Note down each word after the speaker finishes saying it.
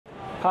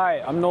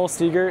Hi, I'm Noel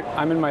Siegert.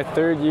 I'm in my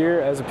third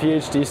year as a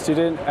PhD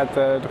student at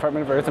the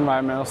Department of Earth and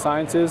Environmental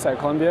Sciences at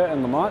Columbia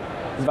and Lamont,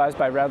 advised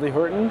by Radley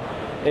Horton.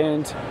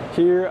 And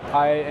here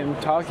I am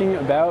talking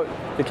about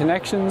the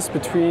connections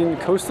between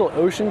coastal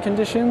ocean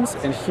conditions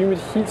and humid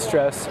heat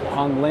stress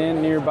on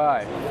land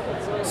nearby.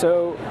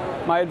 So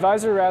my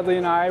advisor Radley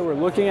and I were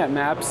looking at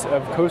maps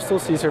of coastal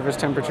sea surface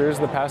temperatures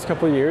the past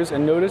couple of years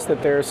and noticed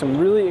that there are some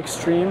really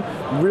extreme,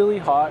 really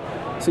hot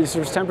sea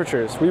surface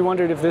temperatures. We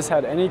wondered if this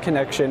had any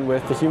connection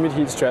with the humid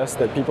heat stress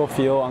that people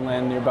feel on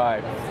land nearby.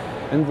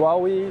 And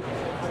while we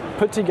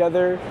put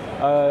together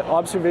an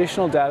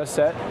observational data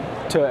set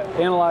to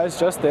analyze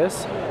just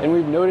this, and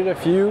we've noted a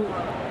few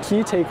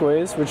key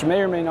takeaways which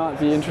may or may not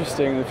be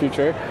interesting in the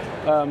future.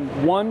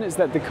 One is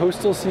that the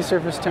coastal sea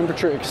surface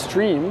temperature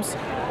extremes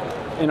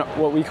in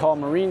what we call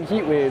marine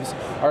heat waves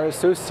are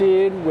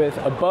associated with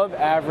above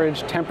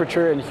average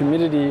temperature and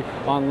humidity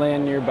on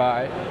land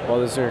nearby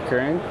while these are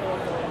occurring.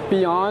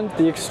 Beyond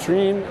the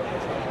extreme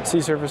sea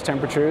surface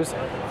temperatures,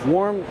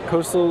 warm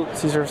coastal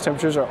sea surface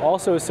temperatures are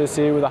also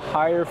associated with a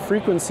higher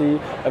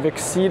frequency of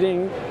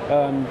exceeding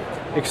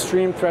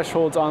extreme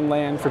thresholds on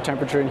land for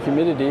temperature and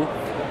humidity.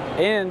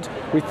 And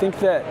we think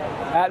that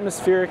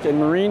atmospheric and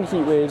marine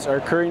heat waves are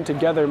occurring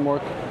together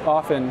more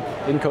often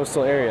in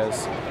coastal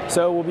areas.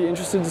 So we'll be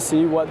interested to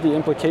see what the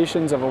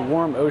implications of a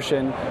warm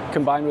ocean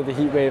combined with a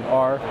heat wave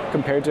are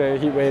compared to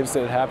heat waves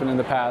that have happened in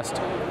the past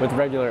with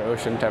regular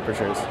ocean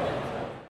temperatures.